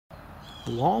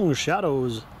Long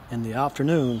shadows in the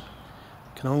afternoon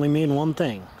can only mean one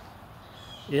thing.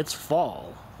 It's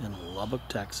fall in Lubbock,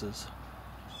 Texas.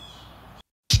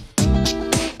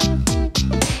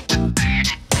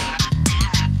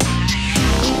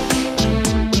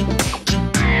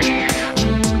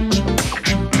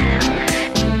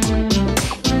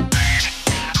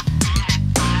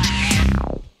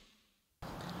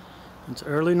 It's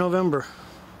early November.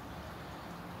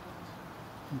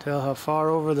 You can tell how far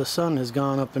over the sun has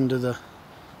gone up into the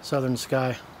southern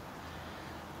sky.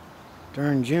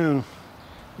 During June,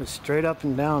 it's straight up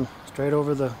and down, straight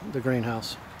over the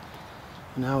greenhouse.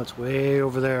 And now it's way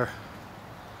over there.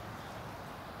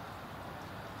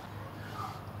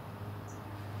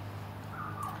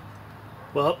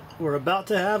 Well, we're about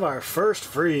to have our first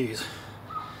freeze.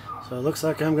 So it looks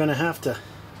like I'm going to have to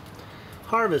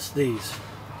harvest these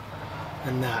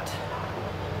and that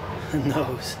and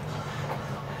those.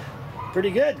 Pretty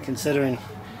good considering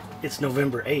it's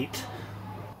November 8th.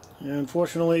 And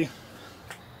unfortunately,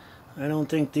 I don't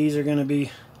think these are going to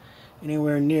be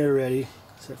anywhere near ready,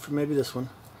 except for maybe this one,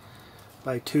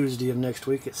 by Tuesday of next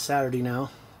week. It's Saturday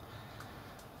now.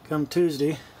 Come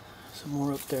Tuesday, some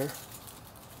more up there.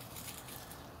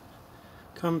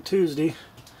 Come Tuesday,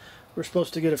 we're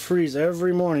supposed to get a freeze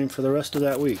every morning for the rest of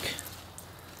that week.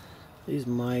 These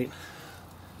might,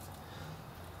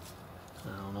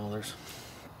 I don't know, there's,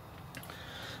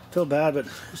 I feel bad, but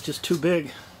it's just too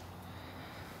big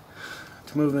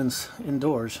to move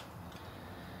indoors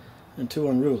and too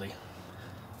unruly.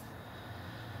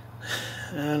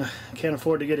 And I can't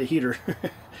afford to get a heater.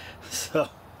 So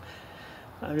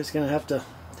I'm just gonna have to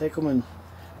take them and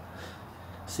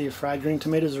see if fried green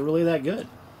tomatoes are really that good.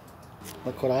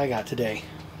 Look what I got today.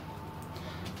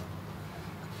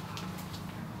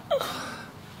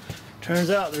 Turns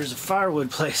out there's a firewood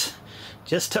place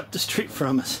just up the street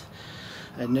from us.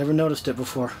 I'd never noticed it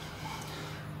before.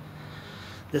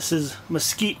 This is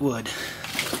mesquite wood.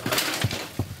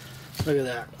 Look at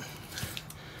that.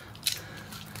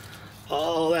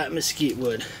 All that mesquite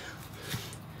wood.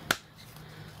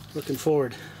 Looking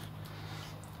forward.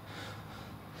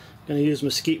 Gonna use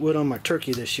mesquite wood on my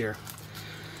turkey this year.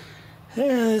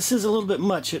 Yeah, this is a little bit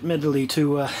much, admittedly,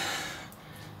 for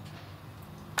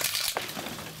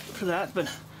that, but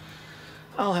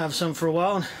I'll have some for a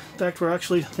while. In fact, we're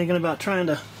actually thinking about trying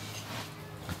to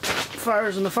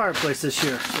fires in the fireplace this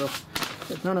year, so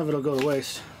none of it will go to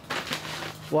waste.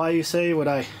 Why, you say, would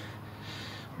I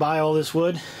buy all this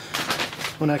wood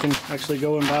when I can actually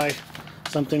go and buy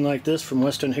something like this from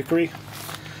Western Hickory?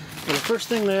 Well, the first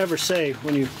thing they ever say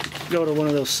when you go to one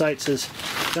of those sites is,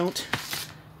 don't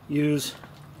use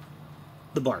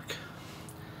the bark.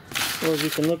 Well, as you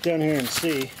can look down here and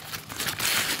see,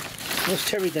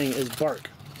 most everything is bark.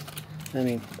 I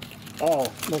mean,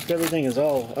 most everything is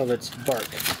all of its bark.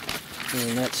 I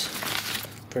mean, that's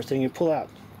the first thing you pull out,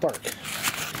 bark.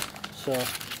 So,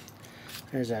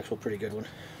 there's an actual pretty good one.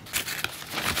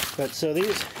 But so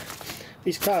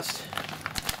these cost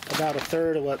about a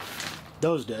third of what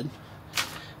those did.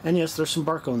 And yes, there's some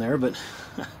bark on there, but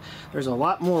there's a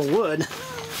lot more wood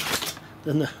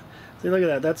than the... See, look at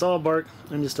that. That's all bark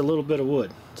and just a little bit of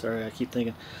wood. Sorry, I keep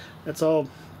thinking. That's all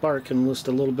bark and just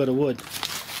a little bit of wood.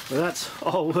 Well, that's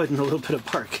all wood and a little bit of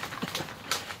bark.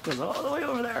 Goes all the way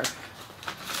over there.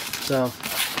 So,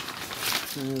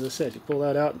 as I said, you pull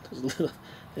that out,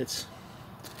 it's...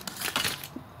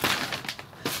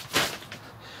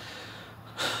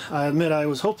 I admit I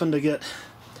was hoping to get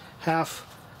half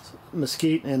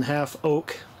mesquite and half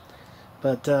oak,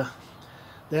 but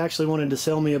they actually wanted to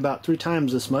sell me about 3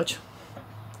 times this much,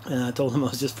 and I told them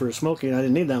it was just for smoking. I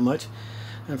didn't need that much,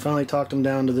 and finally talked them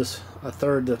down to a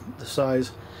third the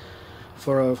size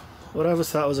for what I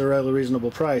thought was a rather reasonable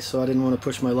price. So I didn't want to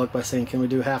push my luck by saying, can we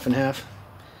do half and half?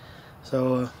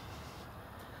 So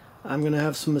I'm gonna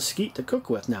have some mesquite to cook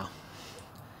with now.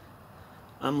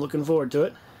 I'm looking forward to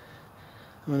it.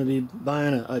 I'm going to be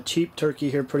buying a cheap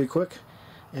turkey here pretty quick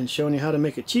and showing you how to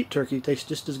make a cheap turkey. It tastes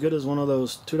just as good as one of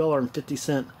those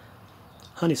 $2.50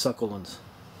 honeysuckle ones.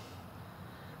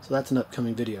 So that's an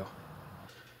upcoming video.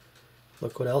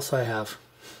 Look what else I have.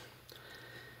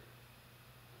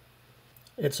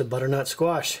 It's a butternut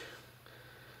squash.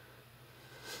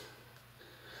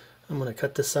 I'm going to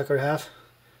cut this sucker in half,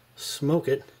 smoke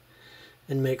it,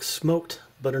 and make smoked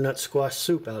butternut squash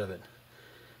soup out of it.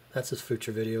 That's a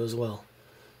future video as well.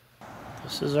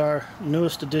 This is our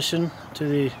newest addition to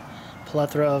the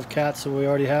plethora of cats that we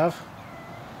already have.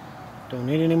 Don't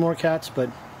need any more cats,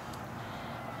 but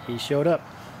he showed up.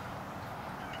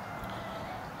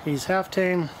 He's half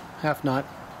tame, half not.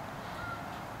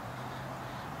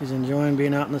 He's enjoying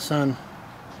being out in the sun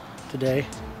today.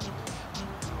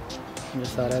 I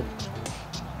just thought I'd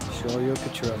show you a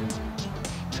picture of him.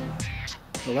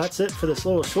 Well, that's it for this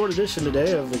little short edition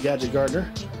today of the Gadget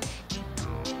Gardener.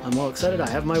 I'm all excited. I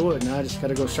have my wood. Now I just got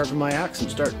to go sharpen my axe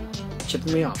and start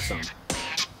chipping me off some.